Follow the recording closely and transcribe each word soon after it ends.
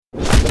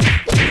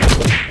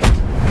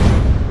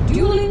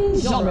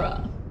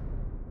genre.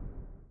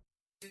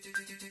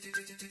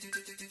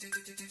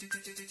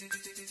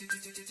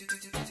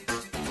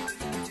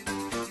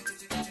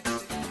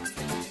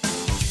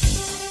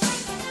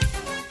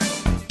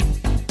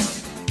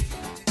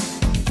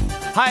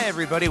 Hi,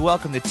 everybody.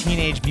 Welcome to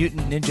Teenage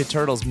Mutant Ninja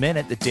Turtles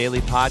Minute, the daily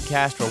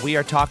podcast where we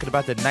are talking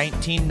about the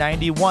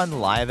 1991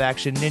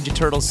 live-action Ninja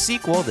Turtles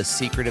sequel, The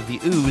Secret of the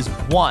Ooze,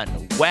 one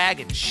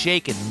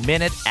wagon-shaking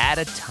minute at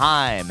a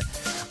time.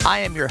 I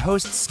am your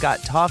host, Scott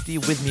Tofty.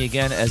 With me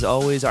again, as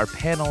always, our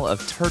panel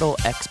of turtle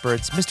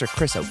experts, Mr.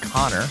 Chris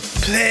O'Connor.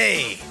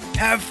 Play.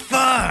 Have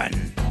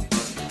fun.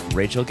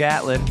 Rachel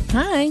Gatlin.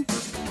 Hi.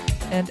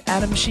 And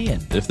Adam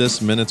Sheehan. If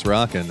this minute's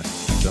rockin',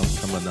 don't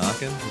come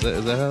a-knockin'?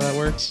 Is that how that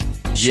works?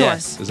 Sure.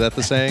 Yes. Is that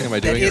the saying? Am I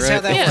doing That it is right?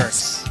 how that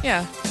Yes. works.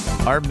 Yeah.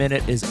 Our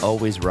minute is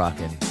always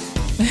rocking.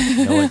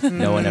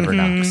 No one ever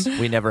knocks.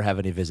 We never have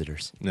any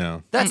visitors.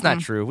 No. That's not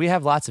true. We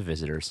have lots of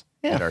visitors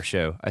at our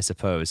show, I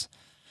suppose.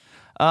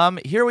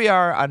 Here we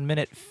are on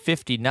minute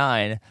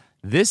 59.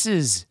 This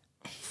is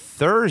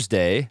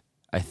Thursday,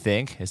 I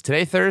think. Is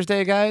today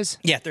Thursday, guys?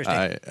 Yeah,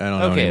 Thursday. I don't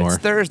know Okay, anymore.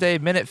 it's Thursday,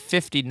 minute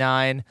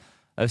 59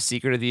 of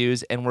Secret of the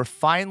Ooze, and we're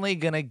finally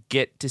going to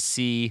get to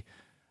see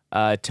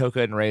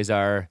Tokka and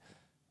Razor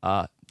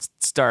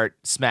start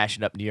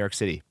smashing up New York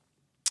City.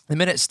 The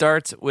minute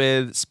starts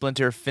with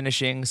Splinter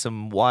finishing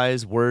some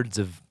wise words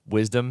of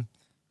wisdom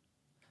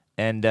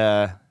and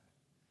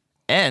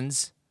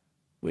ends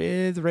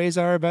with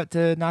Razor about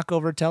to knock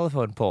over a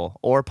telephone pole,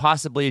 or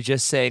possibly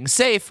just saying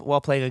safe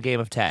while playing a game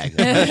of tag.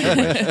 I'm not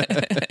sure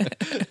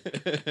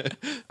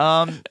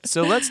which.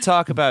 So let's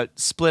talk about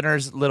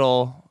Splinter's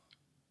little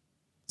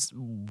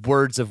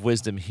words of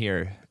wisdom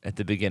here at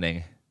the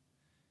beginning.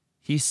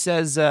 He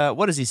says,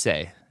 what does he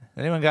say?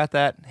 Anyone got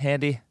that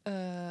handy?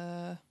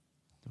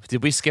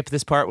 Did we skip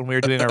this part when we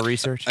were doing our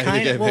research?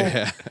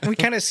 We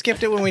kind of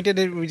skipped it when we did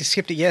it. We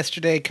skipped it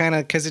yesterday, kind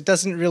of, because it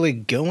doesn't really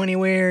go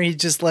anywhere. He's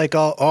just like,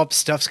 oh,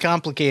 stuff's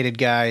complicated,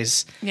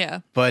 guys. Yeah.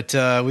 But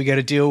we got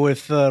to deal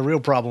with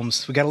real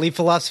problems. We got to leave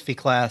philosophy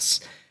class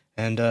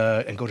and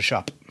go to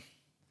shop.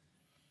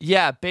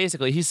 Yeah,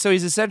 basically. He's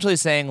essentially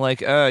saying,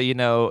 like,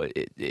 your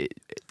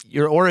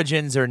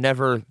origins are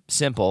never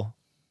simple,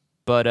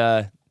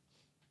 but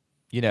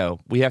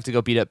we have to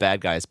go beat up bad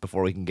guys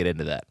before we can get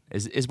into that,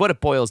 is what it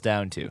boils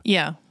down to.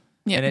 Yeah.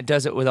 Yeah. And it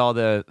does it with all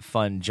the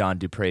fun John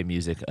Dupre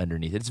music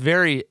underneath. It's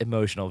very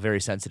emotional, very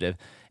sensitive.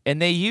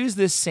 And they use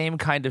this same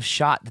kind of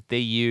shot that they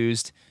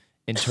used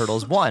in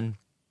Turtles 1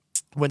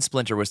 when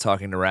Splinter was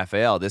talking to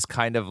Raphael. This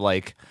kind of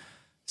like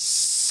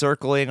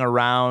circling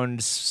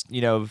around,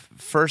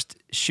 first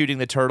shooting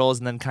the turtles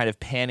and then kind of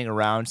panning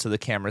around so the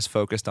camera's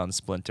focused on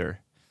Splinter.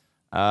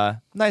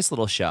 Nice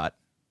little shot.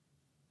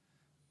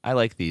 I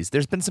like these.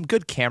 There's been some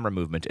good camera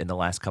movement in the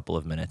last couple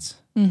of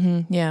minutes.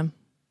 Mm-hmm. Yeah.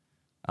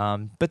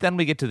 But then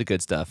we get to the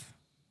good stuff.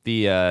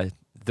 The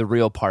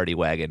real party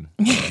wagon.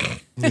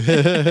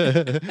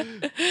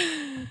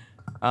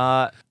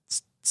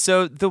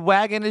 So the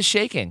wagon is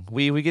shaking.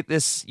 We get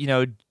this,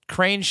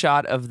 crane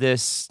shot of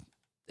this.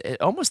 It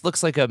almost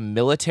looks like a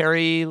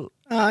military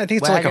I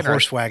think it's like a wagon or-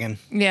 horse wagon.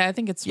 Yeah, I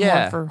think it's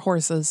Yeah. more for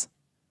horses.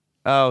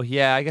 Oh,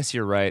 yeah, I guess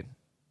you're right.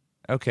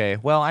 Okay,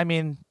 well, I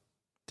mean,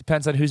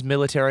 depends on whose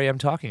military I'm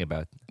talking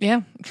about.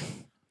 Yeah.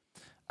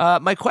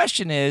 My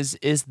question is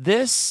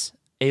this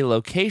a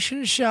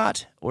location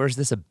shot or is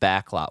this a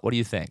backlot? What do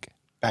you think?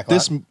 Backlot.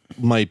 This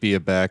might be a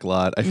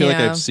backlot. I feel like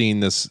Yeah. I've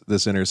seen this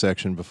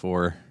intersection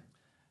before.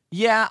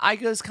 Yeah, I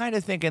was kind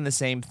of thinking the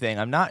same thing.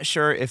 I'm not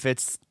sure if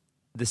it's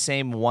the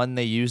same one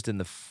they used in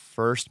the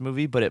first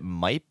movie, but it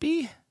might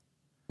be.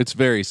 It's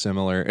very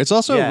similar. It's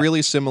also Yeah.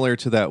 really similar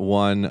to that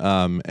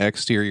one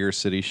exterior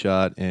city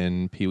shot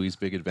in Pee-wee's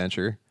Big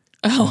Adventure.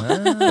 Oh.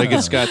 Like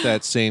it's got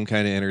that same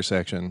kind of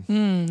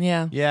intersection.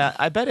 Yeah. Yeah,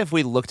 I bet if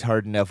we looked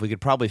hard enough, we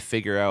could probably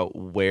figure out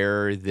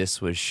where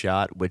this was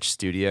shot, which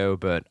studio,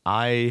 but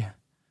I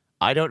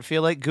don't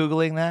feel like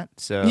Googling that,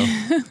 so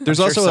There's I'm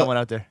sure also someone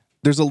out there.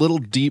 There's a little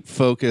deep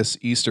focus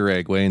Easter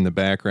egg way in the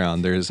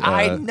background. There's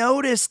I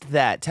noticed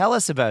that. Tell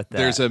us about that.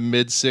 There's a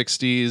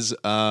mid-'60s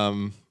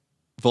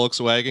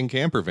Volkswagen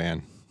camper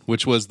van,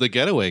 which was the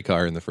getaway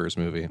car in the first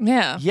movie.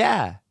 Yeah.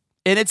 Yeah.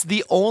 And it's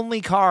the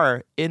only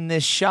car in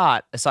this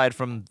shot, aside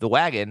from the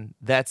wagon,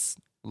 that's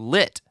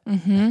lit.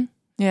 Mm-hmm.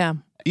 Yeah.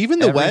 Even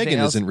the Everything wagon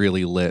else- isn't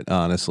really lit,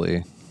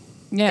 honestly.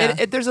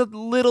 Yeah. There's a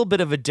little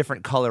bit of a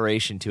different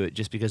coloration to it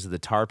just because of the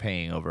tar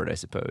painting over it, I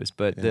suppose.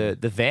 But the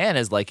van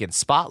is like in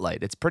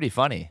spotlight. It's pretty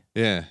funny.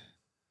 Yeah.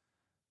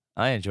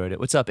 I enjoyed it.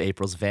 What's up,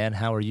 April's van?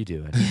 How are you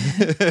doing?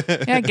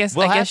 Yeah, I guess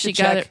We'll I have guess to she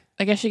got check. it.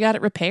 I guess she got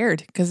it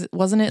repaired because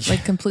wasn't it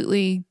like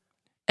completely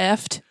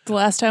effed the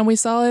last time we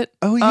saw it?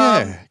 Oh,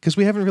 yeah. Because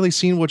we haven't really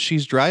seen what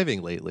she's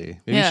driving lately.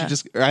 Maybe Yeah. she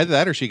just, either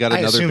that or she got I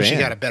another assume van. she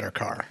got a better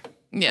car.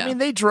 Yeah. I mean,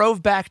 they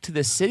drove back to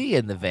the city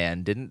in the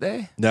van, didn't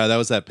they? No, that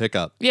was that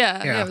pickup.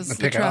 yeah. It was the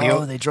the pickup.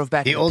 truck. Oh, they drove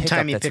back The in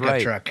old-timey That's pickup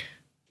right. truck.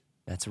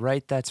 That's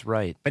right. That's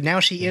right. But now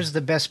she is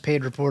the best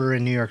paid reporter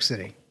in New York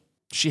City.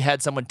 She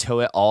had someone tow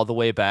it all the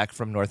way back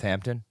from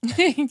Northampton.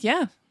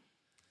 Yeah.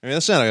 I mean,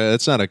 that's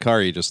not a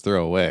car you just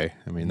throw away.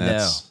 I mean,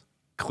 that's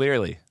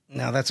Clearly.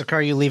 No, that's a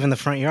car you leave in the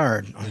front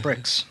yard on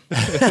bricks.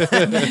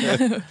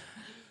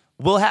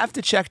 We'll have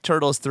to check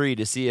Turtles 3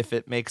 to see if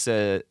it makes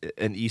an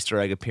Easter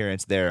egg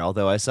appearance there,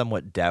 although I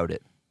somewhat doubt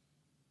it,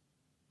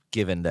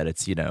 given that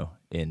it's,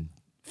 in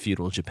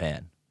feudal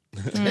Japan.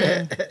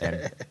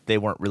 And they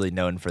weren't really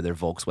known for their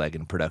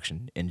Volkswagen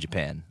production in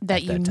Japan. That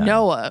at you time.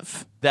 know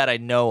of. That I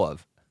know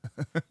of.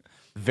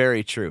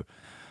 Very true.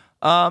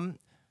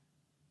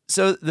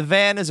 So the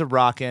van is a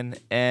rockin',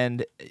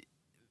 and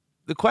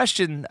the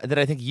question that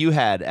I think you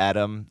had,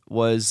 Adam,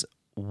 was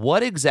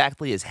what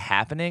exactly is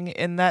happening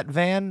in that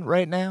van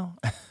right now?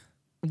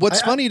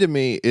 What's funny to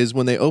me is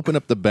when they open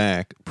up the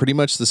back, pretty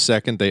much the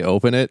second they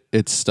open it,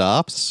 it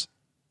stops.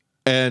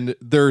 And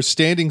they're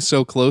standing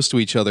so close to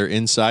each other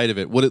inside of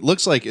it. What it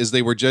looks like is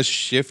they were just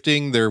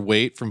shifting their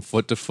weight from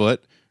foot to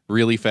foot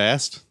really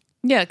fast.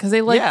 Yeah, because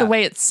they liked the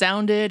way it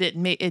sounded.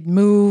 It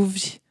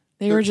moved.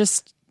 They were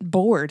just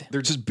bored.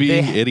 They're just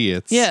being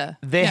idiots. Yeah.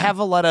 They have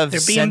a lot of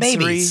They're being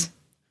sensory. babies.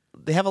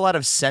 They have a lot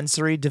of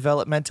sensory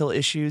developmental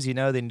issues. They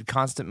need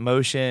constant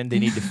motion. They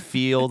need to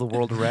feel the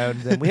world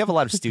around them. We have a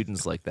lot of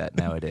students like that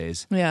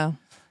nowadays. Yeah.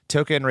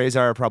 Toka and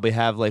Razor probably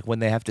have, like, when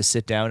they have to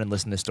sit down and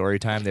listen to story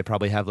time, they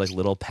probably have, like,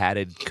 little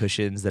padded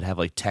cushions that have,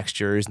 like,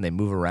 textures, and they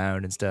move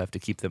around and stuff to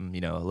keep them,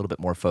 a little bit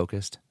more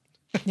focused.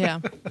 Yeah.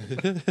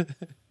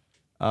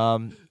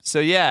 So,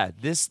 yeah,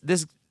 this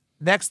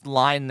next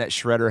line that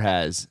Shredder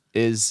has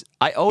is,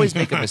 I always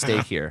make a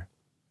mistake here.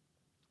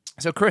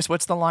 So, Chris,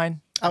 what's the line?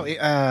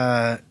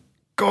 Oh,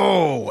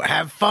 go,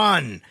 have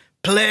fun,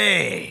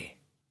 play.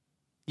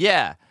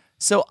 Yeah.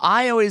 So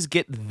I always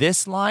get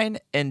this line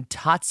and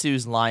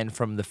Tatsu's line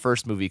from the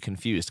first movie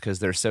confused because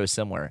they're so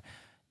similar.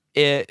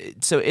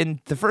 So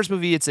in the first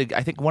movie,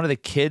 I think one of the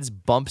kids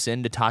bumps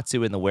into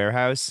Tatsu in the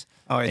warehouse.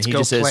 Oh, it's and he go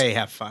just says, play,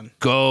 have fun.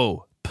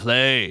 Go,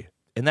 play.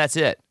 And that's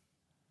it.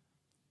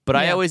 But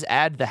I always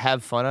add the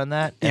have fun on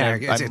that.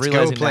 And Yeah, I'm it's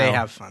realizing go play, now,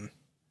 have fun.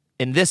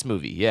 in this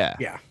movie, yeah.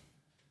 Yeah.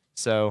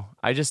 So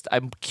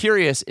I'm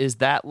curious, is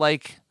that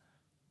like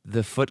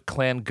the Foot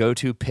Clan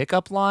go-to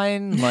pickup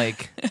line?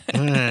 Like,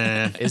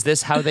 is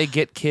this how they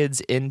get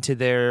kids into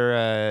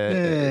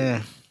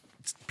their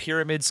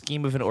pyramid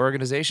scheme of an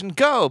organization?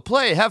 Go,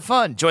 play, have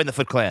fun, join the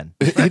Foot Clan.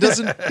 He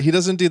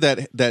doesn't do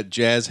that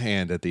jazz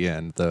hand at the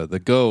end,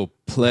 the go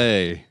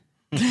play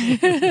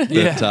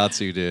that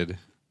Tatsu did.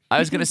 I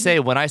was going to say,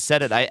 when I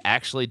said it, I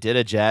actually did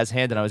a jazz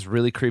hand, and I was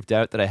really creeped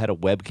out that I had a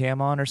webcam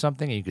on or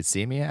something, and you could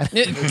see me at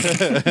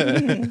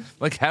it.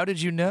 Like, how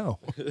did you know?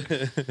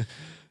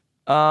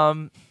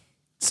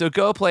 So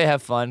go play,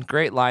 have fun.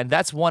 Great line.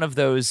 That's one of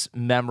those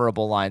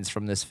memorable lines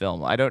from this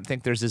film. I don't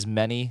think there's as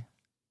many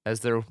as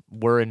there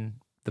were in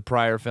the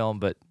prior film,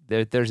 but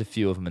there's a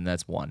few of them, and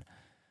that's one.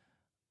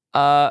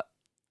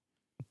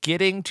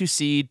 Getting to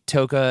see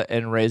Toka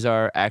and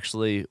Razor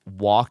actually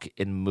walk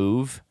and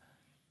move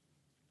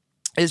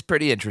is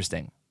pretty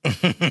interesting.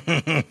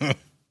 I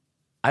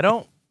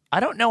don't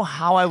know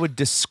how I would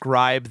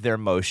describe their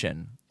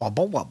motion.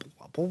 Wobble, wobble,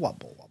 wobble,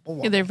 wobble, wobble,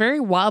 wobble. Yeah, they're very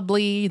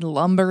wobbly,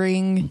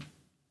 lumbering,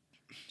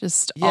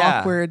 just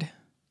awkward.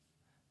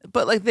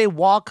 But like they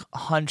walk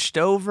hunched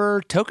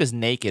over. Toka's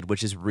naked,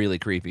 which is really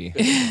creepy.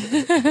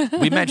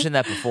 We mentioned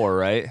that before,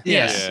 right?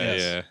 Yes.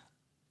 Yeah.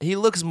 He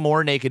looks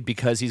more naked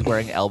because he's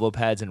wearing elbow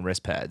pads and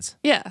wrist pads,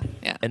 Yeah.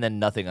 and then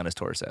nothing on his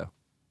torso.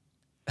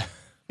 You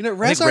know,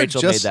 I think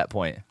Rachel made that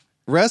point.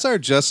 Razar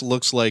just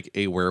looks like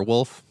a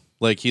werewolf.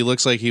 Like he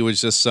looks like he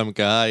was just some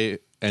guy,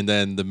 and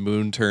then the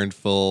moon turned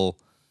full,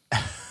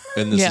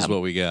 and this is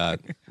what we got.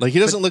 Like he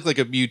doesn't look like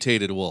a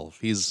mutated wolf.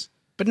 He's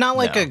But not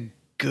like a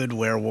good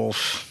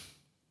werewolf.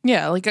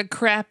 Yeah, like a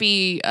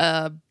crappy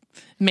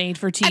made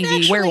for And TV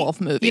actually, werewolf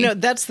movie. You know,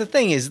 that's the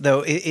thing is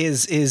though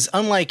is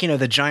unlike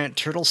the giant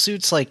turtle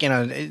suits. Like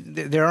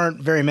there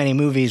aren't very many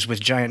movies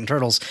with giant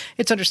turtles.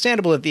 It's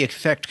understandable that the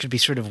effect could be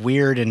sort of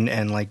weird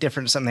and like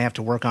different, something they have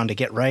to work on to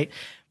get right.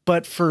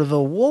 But for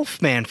the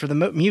Wolfman, for the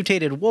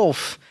mutated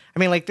wolf, I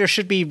mean, like there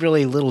should be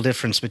really little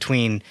difference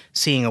between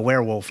seeing a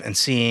werewolf and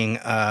seeing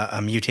a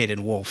mutated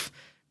wolf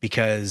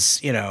because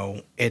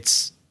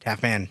it's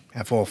half man,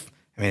 half wolf.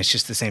 I mean, it's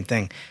just the same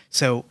thing.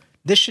 So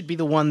this should be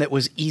the one that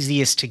was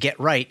easiest to get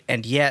right,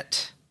 and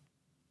yet,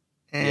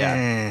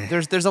 Yeah,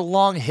 there's a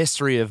long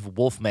history of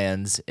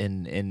Wolfmans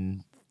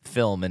in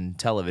film and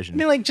television. I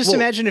mean, like just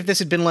imagine if this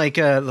had been like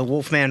the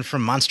Wolfman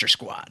from Monster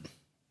Squad.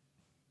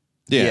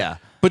 Yeah.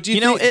 But do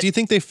you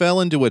think they fell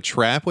into a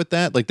trap with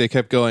that? Like they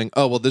kept going,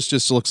 oh well, this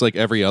just looks like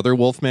every other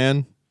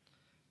Wolfman,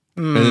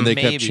 and then they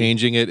kept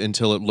changing it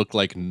until it looked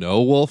like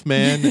no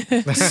Wolfman.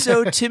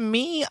 So to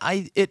me,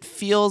 it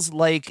feels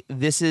like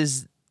this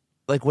is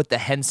like what the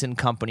Henson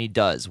Company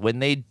does when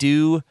they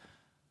do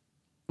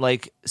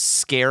like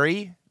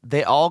scary.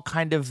 They all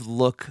kind of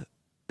look.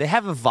 They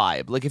have a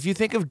vibe. Like if you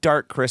think of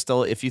Dark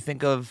Crystal, if you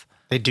think of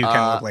They do kind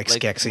of look like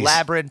Skeksis.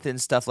 Labyrinth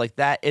and stuff like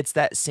that. It's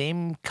that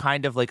same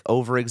kind of like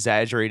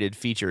over-exaggerated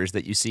features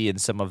that you see in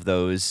some of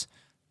those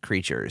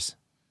creatures.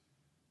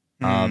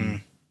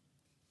 And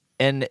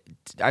And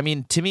I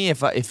mean, to me,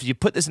 if you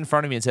put this in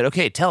front of me and said,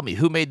 "Okay, tell me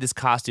who made this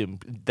costume,"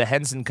 the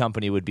Henson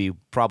Company would be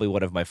probably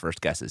one of my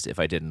first guesses if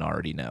I didn't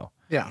already know,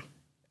 Yeah.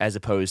 as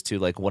opposed to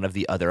like one of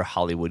the other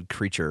Hollywood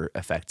creature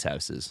effects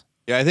houses.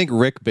 Yeah, I think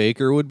Rick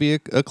Baker would be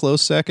a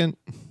close second.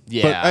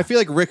 Yeah, But I feel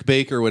like Rick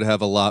Baker would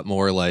have a lot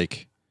more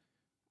like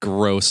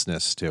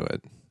grossness to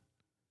it.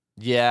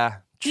 yeah,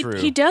 true.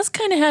 He does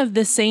kind of have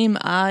the same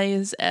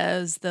eyes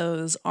as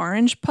those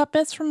orange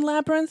puppets from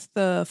Labyrinth,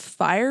 the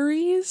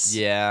Fireys.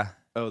 Yeah.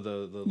 Oh,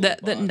 the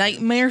The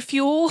nightmare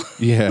fuel.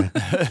 Yeah.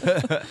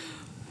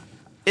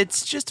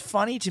 It's just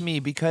funny to me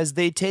because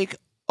they take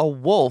a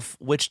wolf,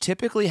 which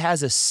typically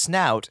has a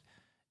snout,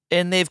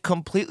 and they've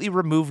completely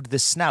removed the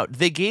snout.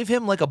 They gave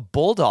him like a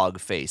bulldog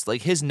face.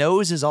 Like his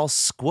nose is all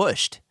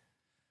squished.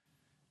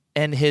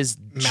 And his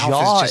Mouth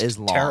jaw is just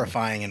long.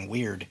 terrifying and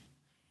weird.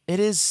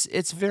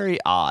 It's very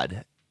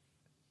odd.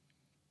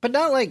 But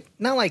not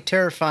like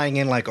terrifying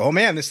and like, oh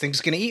man, this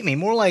thing's gonna eat me.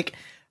 More like,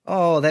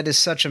 oh, that is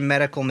such a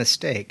medical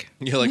mistake.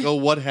 You're like, oh,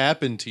 what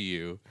happened to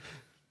you?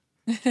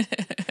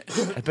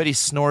 I bet he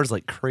snores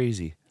like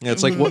crazy. Yeah,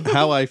 it's like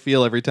how I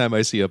feel every time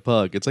I see a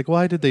pug. It's like,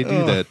 why did they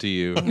do that to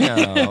you?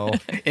 No.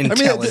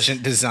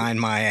 Intelligent design,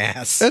 my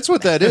ass. That's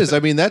what that is. I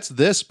mean, that's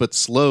this, but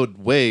slowed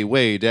way,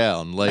 way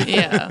down. Like,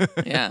 Yeah.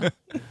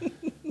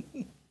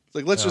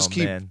 like let's just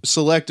keep man.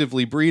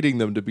 selectively breeding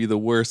them to be the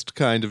worst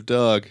kind of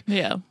dog.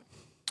 Yeah.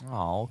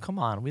 Oh, come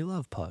on. We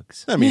love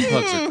pugs. I mean,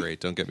 pugs are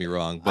great. Don't get me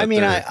wrong. But I mean,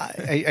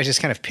 they're- I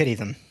just kind of pity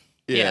them.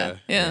 yeah,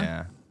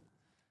 Yeah.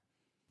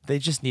 They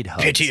just need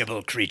hugs.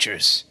 Pitiable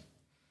creatures.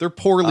 they're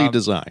poorly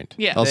designed.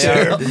 Yeah. I'll They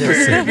say are-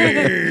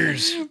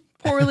 that.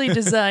 Poorly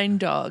designed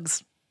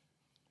dogs.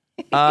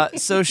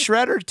 So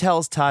Shredder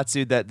tells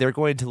Tatsu that they're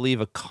going to leave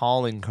a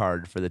calling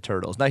card for the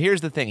turtles. Now, here's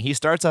the thing. He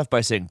starts off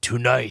by saying,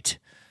 "Tonight."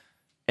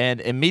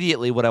 And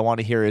immediately what I want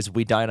to hear is,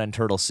 "We dine on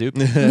turtle soup."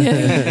 We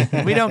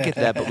don't get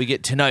that, but we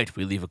get, "Tonight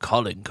we leave a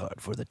calling card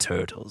for the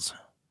turtles."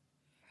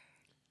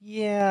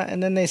 Yeah,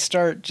 and then they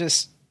start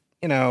just,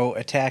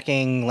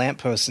 attacking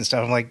lampposts and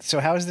stuff. I'm like, so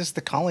how is this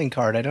the calling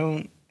card?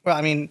 Well,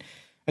 I mean,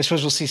 I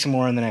suppose we'll see some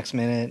more in the next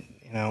minute.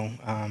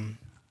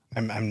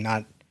 I'm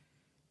not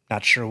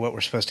sure what we're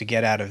supposed to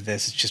get out of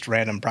this. It's just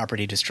random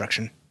property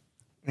destruction.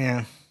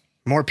 Yeah.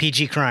 More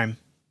PG crime.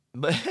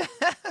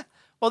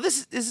 Well,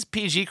 this is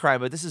PG crime,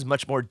 but this is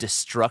much more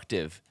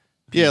destructive.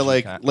 Yeah, PG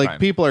like crime.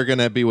 people are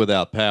gonna be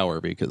without power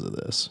because of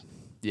this.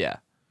 Yeah.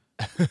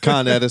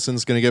 Con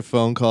Edison's gonna get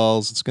phone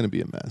calls. It's gonna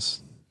be a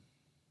mess.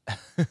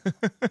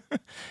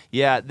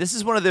 Yeah, this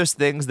is one of those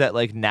things that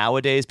like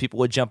nowadays people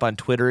would jump on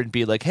Twitter and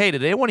be like, "Hey,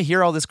 did anyone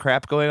hear all this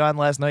crap going on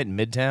last night in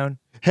Midtown?"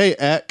 Hey,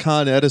 at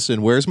Con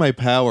Edison, where's my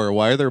power?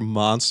 Why are there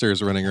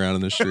monsters running around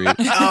in the street?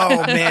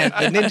 Oh man,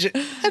 the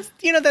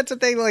ninja. That's a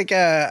thing. Like,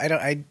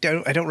 I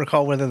don't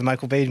recall whether the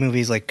Michael Bay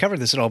movies like covered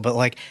this at all, but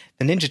like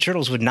the Ninja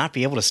Turtles would not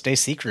be able to stay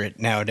secret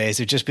nowadays.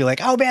 It'd just be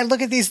like, oh man,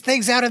 look at these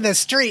things out in the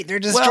street. They're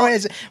destroying.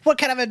 What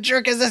kind of a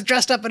jerk is this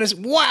dressed up in his?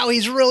 Wow,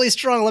 he's really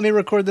strong. Let me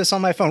record this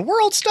on my phone.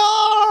 World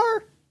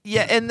star.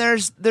 Yeah, and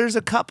there's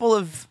a couple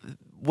of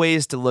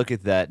ways to look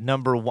at that.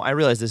 Number one, I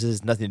realize this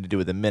has nothing to do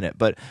with a minute,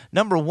 but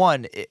number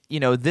one,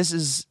 this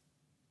is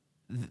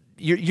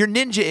your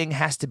ninjaing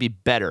has to be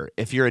better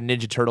if you're a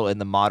Ninja Turtle in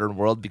the modern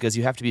world because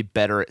you have to be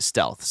better at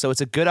stealth. So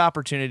it's a good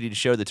opportunity to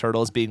show the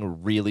turtles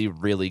being really,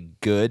 really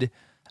good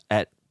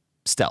at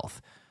stealth.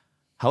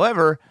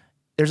 However,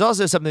 there's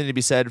also something to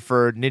be said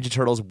for Ninja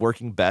Turtles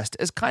working best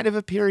as kind of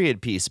a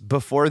period piece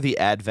before the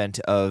advent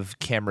of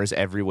cameras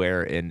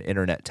everywhere and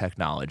internet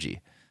technology.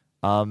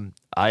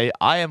 I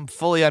am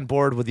fully on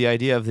board with the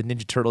idea of the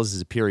Ninja Turtles as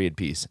a period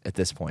piece at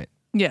this point.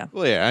 Yeah.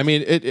 Well, yeah, I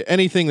mean,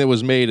 anything that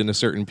was made in a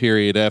certain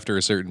period after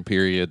a certain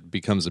period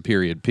becomes a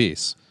period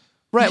piece.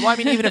 Right. Well, I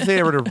mean, even if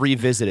they were to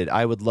revisit it,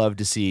 I would love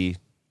to see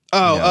Yeah,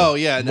 no, more I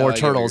get what you're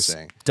turtles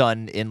saying.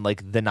 done in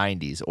like the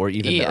 90s or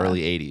even the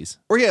early 80s.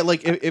 Or yeah,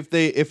 like if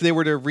they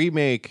were to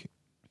remake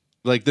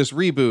like this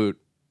reboot,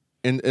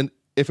 and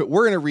if it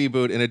were in a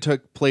reboot and it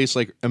took place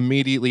like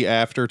immediately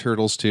after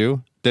Turtles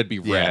 2, that'd be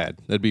rad.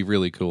 That'd be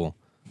really cool.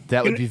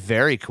 That would be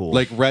very cool.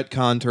 Like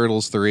retcon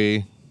Turtles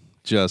 3.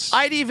 Just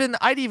I'd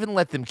even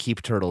let them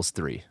keep Turtles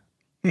 3.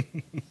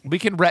 We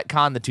can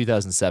retcon the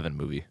 2007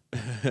 movie.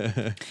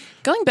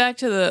 Going back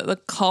to the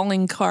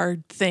calling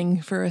card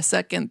thing for a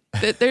second,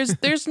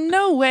 there's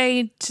no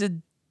way to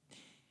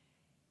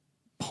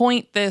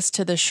point this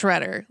to the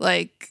Shredder.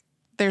 Like,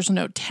 there's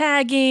no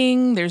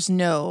tagging. There's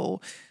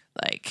no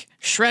like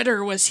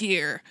Shredder was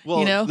here.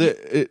 well,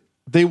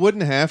 they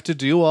wouldn't have to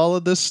do all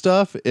of this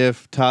stuff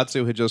if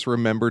Tatsu had just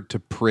remembered to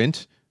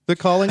print the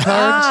calling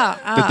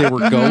cards that they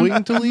were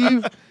going to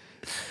leave.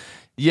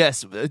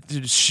 Yes,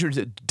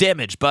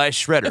 damage by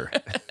Shredder.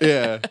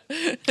 Yeah.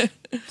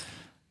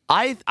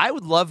 I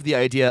would love the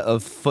idea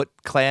of Foot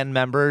Clan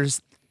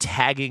members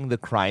tagging the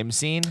crime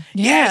scene.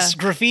 Yes,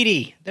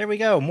 graffiti. There we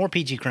go. More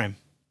PG crime.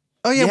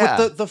 Oh yeah, Yeah.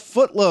 with the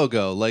foot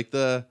logo, like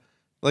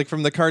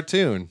from the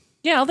cartoon.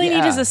 Yeah, all they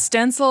need is Yeah. a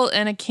stencil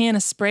and a can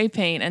of spray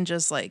paint and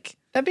just like,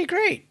 That'd be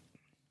great.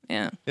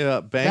 Yeah.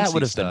 Yeah, Banksy That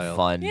would have style. been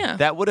fun. Yeah.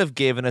 That would have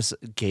given us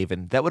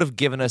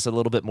a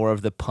little bit more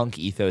of the punk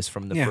ethos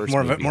from the first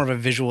movie. more of a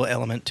visual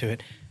element to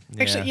it.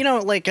 Actually, Yeah.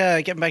 like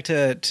getting back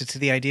to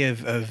the idea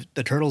of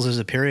the Turtles as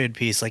a period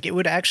piece, like it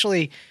would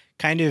actually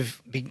kind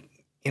of be,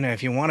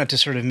 if you wanted to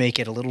sort of make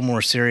it a little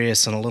more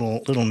serious and a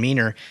little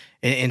meaner,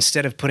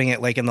 instead of putting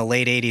it like in the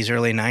late 80s,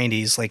 early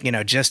 90s, like,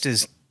 just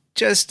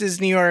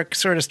as New York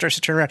sort of starts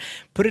to turn around,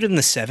 put it in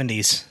the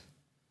 70s.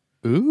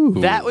 Ooh.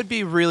 That would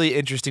be really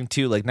interesting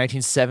too, like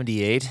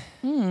 1978.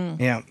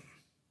 Yeah.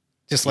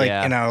 Just like,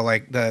 Yeah.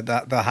 like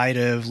the height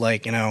of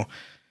like,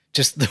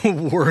 just the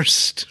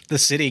worst the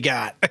city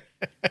got.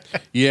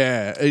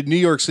 Yeah, New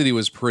York City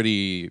was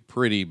pretty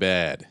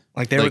bad.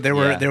 Like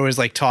there was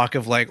like talk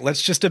of like,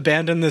 let's just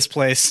abandon this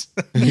place.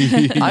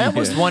 I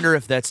almost wonder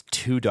if that's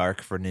too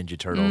dark for Ninja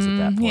Turtles at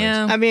that point.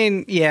 Yeah. I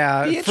mean, Be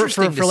yeah, for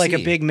interesting to like a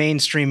see. big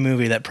mainstream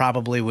movie, that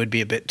probably would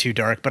be a bit too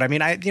dark. But I mean,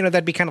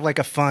 that'd be kind of like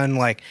a fun,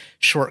 like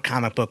short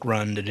comic book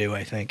run to do,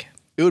 I think.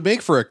 It would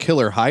make for a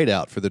killer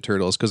hideout for the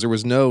Turtles because there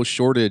was no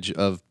shortage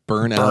of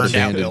burned out Burned out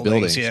abandoned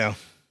buildings, buildings. yeah.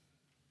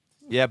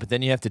 Yeah, but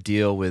then you have to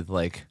deal with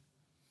like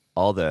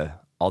all the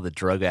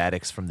drug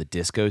addicts from the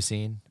disco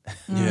scene.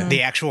 Yeah.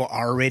 The actual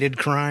R-rated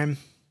crime.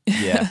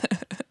 Yeah.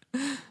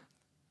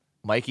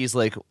 Mikey's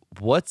like,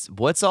 what's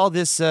all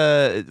this?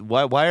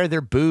 Why are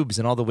there boobs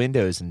in all the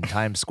windows in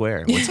Times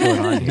Square? What's going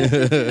on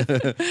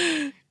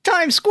here?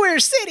 Times Square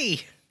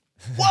City.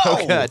 Whoa!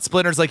 Oh God,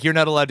 Splinter's like, you're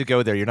not allowed to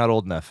go there. You're not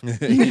old enough.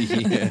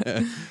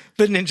 The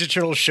Ninja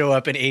Turtles show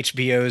up in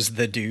HBO's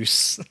The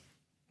Deuce.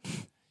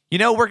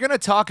 We're going to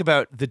talk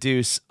about The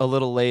Deuce a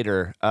little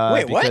later.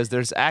 Wait, what? Because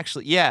there's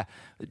actually,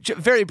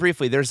 very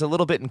briefly, there's a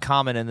little bit in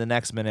common in the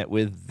next minute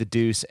with The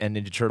Deuce and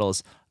Ninja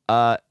Turtles.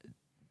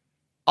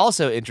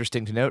 Also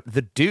interesting to note,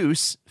 The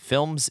Deuce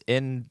films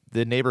in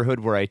the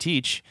neighborhood where I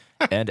teach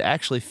and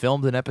actually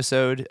filmed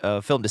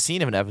a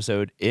scene of an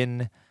episode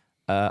in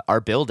our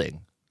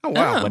building. Oh,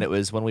 wow.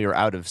 When we were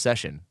out of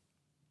session.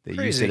 They used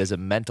Crazy. it as a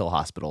mental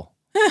hospital.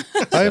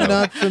 I'm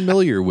not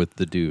familiar with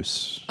the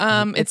Deuce.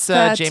 It's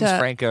that, James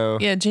Franco.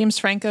 Yeah, James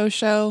Franco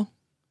show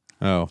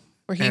Oh.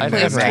 where he And, I've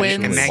plays never Maggie, actually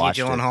and twins. Maggie watched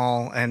it.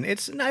 Gyllenhaal,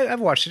 and I've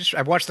watched it.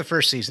 I've watched the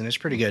first season. It's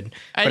pretty good.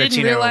 I But it's,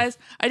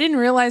 didn't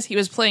realize he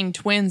was playing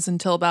twins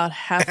until about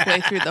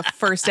halfway through the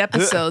first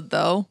episode,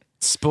 though.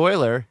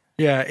 Spoiler.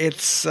 Yeah,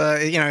 it's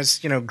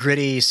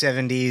gritty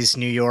 '70s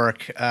New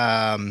York.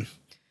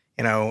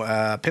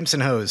 Pimps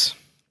and hoes.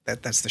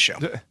 That's the show,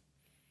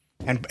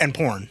 and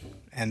porn,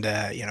 and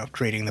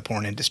creating the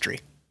porn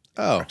industry.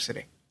 Oh. York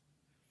City.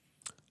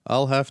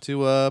 I'll have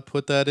to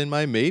put that in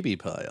my maybe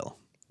pile.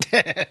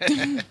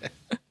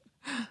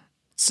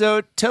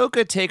 So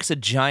Toka takes a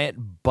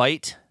giant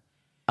bite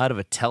out of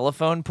a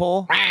telephone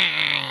pole.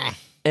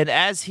 And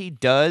as he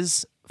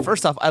does,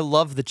 first off, I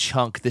love the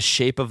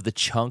shape of the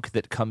chunk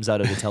that comes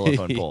out of the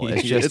telephone pole.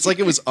 It's just It's like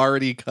it was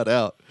already cut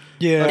out.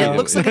 Yeah, it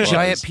looks like a was.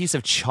 giant piece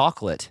of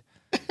chocolate.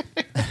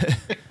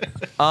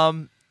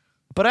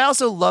 But I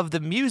also love the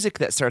music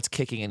that starts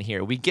kicking in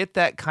here. We get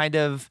that kind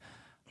of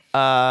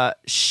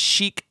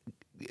chic,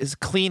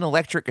 clean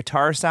electric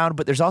guitar sound,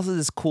 but there's also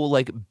this cool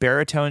like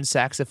baritone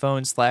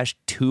saxophone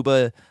 /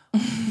 tuba.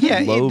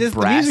 low the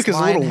brass music is a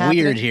line little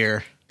happening. weird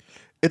here.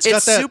 It's got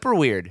It's that super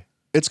weird.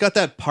 it's got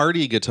that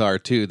party guitar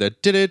too.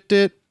 That did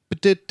it.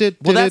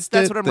 Well, that's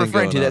what I'm thing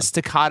referring to. going That on.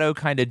 staccato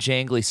kind of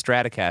jangly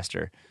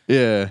Stratocaster.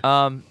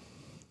 Yeah.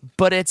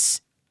 But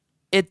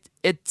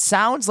it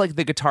sounds like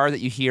the guitar that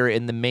you hear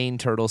in the main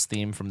Turtles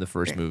theme from the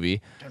first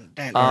movie.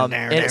 And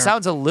it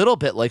sounds a little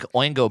bit like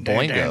Oingo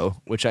Boingo,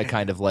 which I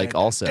kind of like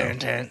also.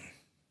 There's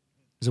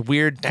a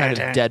weird kind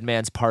of Dead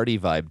Man's Party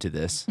vibe to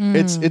this.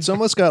 It's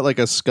almost got like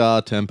a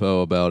ska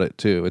tempo about it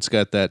too. It's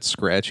got that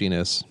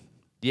scratchiness.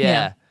 Yeah.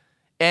 Yeah.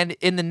 And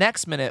in the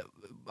next minute,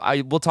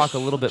 we'll talk a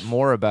little bit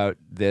more about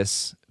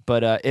this,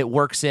 but it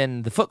works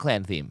in the Foot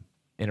Clan theme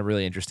in a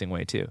really interesting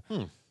way too.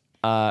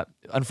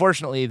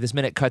 Unfortunately, this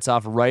minute cuts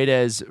off right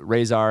as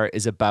Razor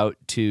is about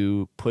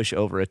to push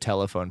over a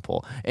telephone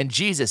pole. And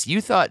Jesus,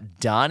 you thought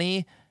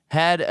Donnie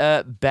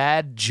had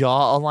bad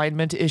jaw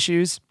alignment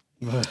issues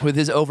with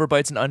his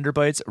overbites and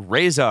underbites?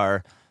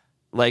 Razor,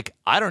 like,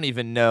 I don't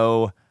even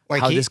know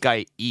Like how he- this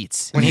guy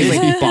eats. when he, His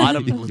like-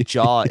 bottom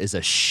jaw is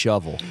a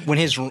shovel. When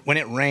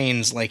it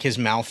rains, like his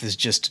mouth is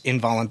just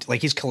involuntary,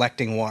 like he's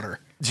collecting water.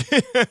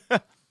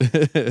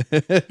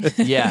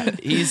 Yeah,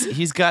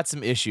 he's got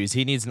some issues.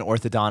 He needs an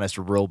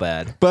orthodontist real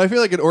bad. But I feel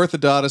like an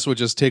orthodontist would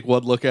just take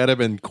one look at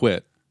him and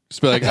quit.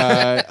 Just be like,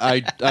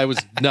 I was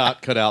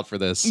not cut out for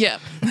this. Yeah.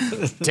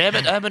 Damn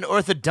it, I'm an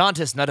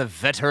orthodontist, not a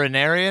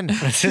veterinarian.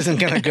 This isn't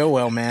gonna go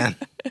well, man.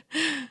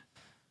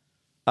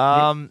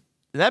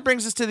 That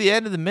brings us to the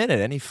end of the minute.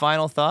 Any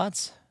final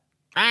thoughts?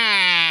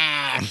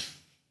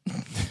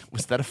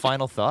 Was that a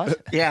final thought?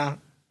 Yeah.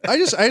 I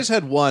just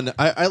had one.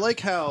 I like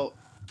how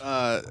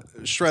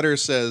Shredder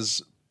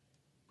says,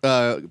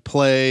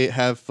 "Play,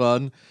 have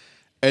fun,"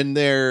 and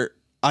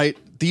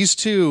these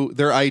two,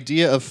 their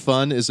idea of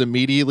fun is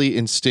immediately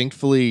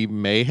instinctively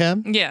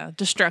mayhem. Yeah.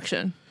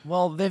 Destruction.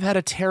 Well, they've had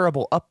a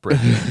terrible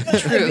upbringing.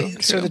 True.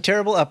 So the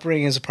terrible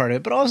upbringing is a part of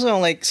it, but also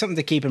like something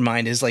to keep in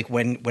mind is like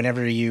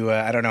whenever you,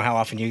 I don't know how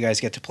often you guys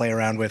get to play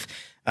around with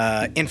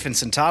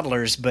infants and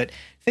toddlers, but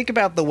think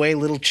about the way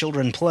little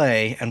children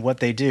play and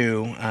what they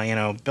do,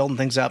 building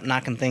things up,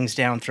 knocking things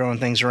down, throwing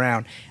things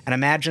around, and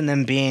imagine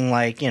them being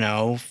like,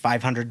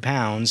 500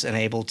 pounds and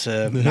able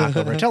to knock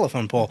over a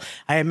telephone pole.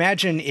 I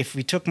imagine if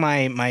we took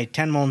my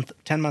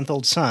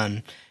 10-month-old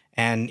son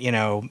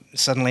and,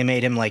 suddenly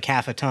made him like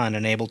half a ton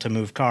and able to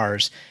move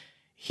cars,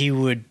 he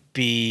would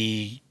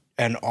be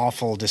an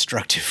awful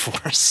destructive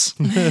force.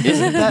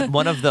 Isn't that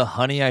one of the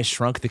Honey, I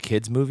Shrunk the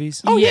Kids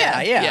movies? Oh,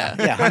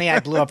 yeah. Honey, I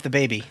Blew Up the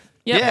Baby.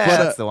 Yep. Yeah,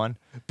 that's the one.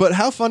 But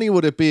how funny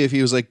would it be if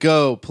he was like,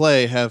 go,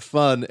 play, have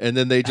fun, and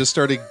then they just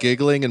started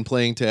giggling and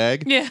playing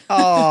tag? Yeah.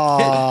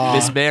 Oh,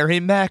 Miss Mary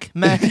Mac.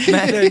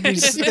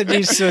 that'd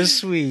be so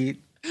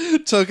sweet.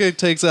 Toka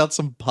takes out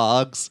some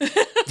pogs.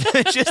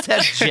 They just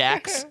have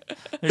jacks.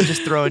 They're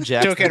just throwing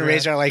jacks. Toka and around.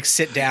 Razor like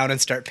sit down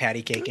and start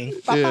patty caking.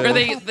 Or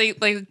they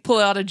like pull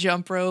out a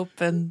jump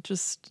rope and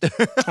just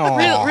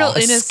Aw. real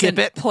innocent skip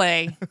it.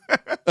 play.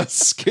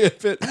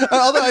 Skip it.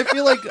 Although I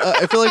feel like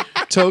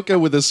Toka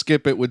with a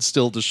skip it would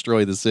still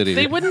destroy the city.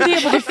 They wouldn't be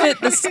able to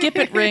fit the skip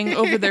it ring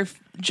over their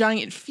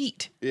giant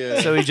feet. Yeah.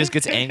 So he just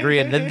gets angry,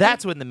 and then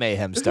that's when the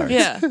mayhem starts.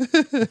 Yeah.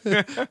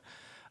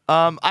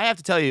 I have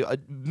to tell you,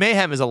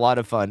 mayhem is a lot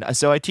of fun.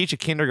 So I teach a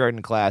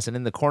kindergarten class, and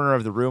in the corner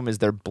of the room is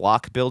their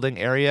block building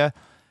area.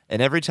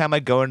 And every time I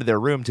go into their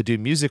room to do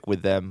music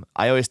with them,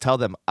 I always tell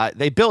them,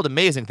 they build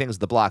amazing things with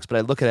the blocks, but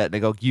I look at it and I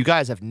go, you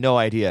guys have no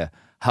idea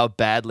how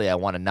badly I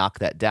want to knock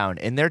that down.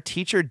 And their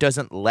teacher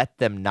doesn't let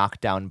them knock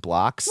down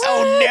blocks.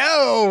 Oh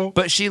no!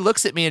 But she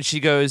looks at me and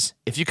she goes,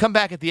 if you come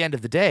back at the end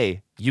of the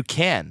day, you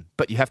can,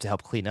 but you have to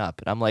help clean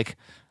up. And I'm like,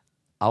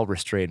 I'll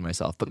restrain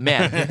myself. But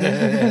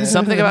man,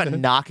 something about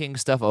knocking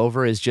stuff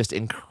over is just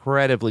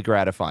incredibly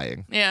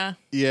gratifying. Yeah.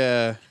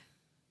 Yeah.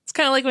 It's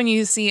kind of like when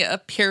you see a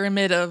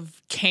pyramid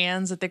of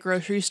cans at the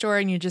grocery store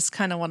and you just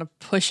kind of want to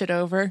push it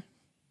over.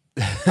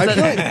 I feel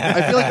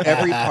like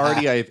every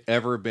party I've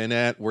ever been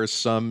at where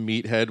some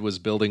meathead was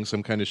building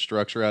some kind of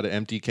structure out of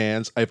empty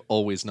cans, I've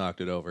always knocked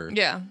it over.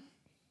 Yeah.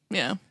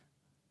 Yeah.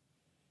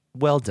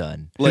 Well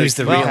done. Who's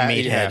the real You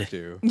meathead? have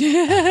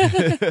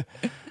to.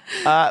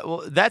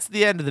 Well, that's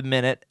the end of the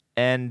minute.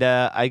 And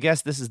I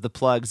guess this is the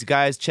plugs.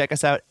 Guys, check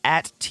us out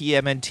at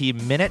TMNT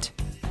Minute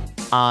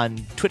on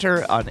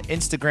Twitter, on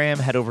Instagram.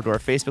 Head over to our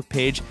Facebook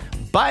page.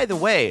 By the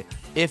way,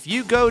 if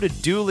you go to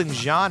Dueling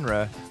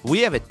Genre, we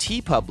have a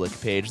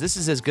TeePublic page. This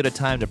is as good a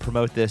time to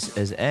promote this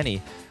as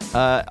any.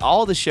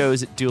 All the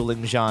shows at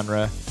Dueling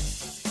Genre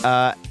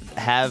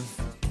have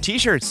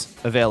t-shirts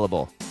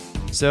available.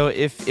 So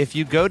if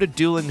you go to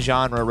Dueling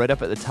Genre right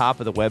up at the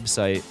top of the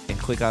website and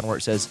click on where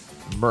it says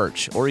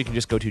merch, or you can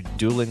just go to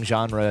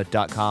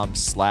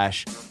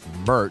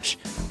duelinggenre.com/merch,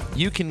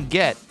 you can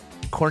get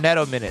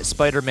Cornetto Minute,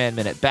 Spider-Man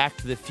Minute, Back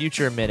to the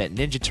Future Minute,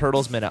 Ninja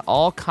Turtles Minute,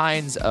 all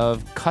kinds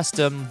of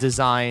custom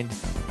designed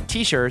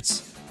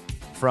t-shirts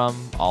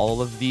from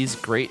all of these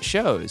great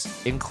shows,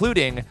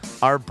 including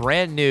our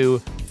brand new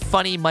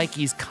Funny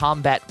Mikey's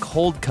Combat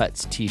Cold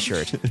Cuts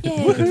t-shirt.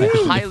 I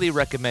highly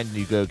recommend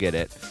you go get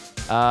it.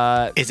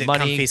 Is it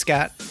Money- comfy,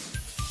 Scott?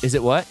 Is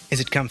it what?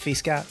 Is it comfy,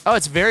 Scott? Oh,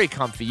 it's very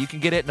comfy. You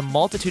can get it in a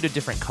multitude of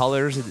different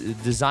colors. The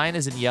design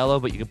is in yellow,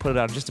 but you can put it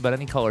on just about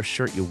any color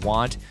shirt you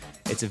want.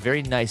 It's a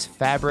very nice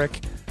fabric,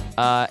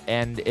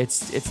 and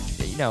it's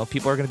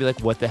people are going to be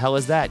like, what the hell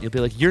is that? And you'll be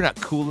like, you're not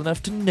cool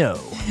enough to know.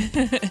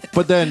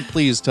 But then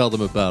please tell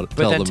them about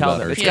But then tell about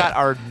them. our It's show. got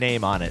our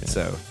name on it,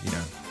 so,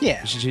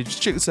 Yeah. you should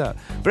just check this out.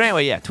 But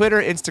anyway, yeah,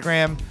 Twitter,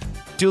 Instagram,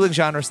 Dueling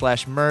Genre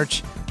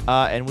 /merch,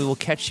 and we will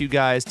catch you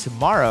guys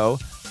tomorrow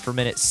for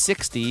minute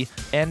 60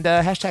 and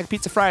hashtag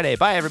Pizza Friday.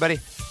 Bye, everybody.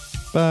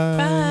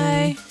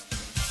 Bye.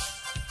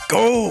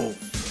 Go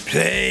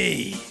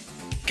play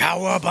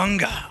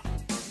Cowabunga.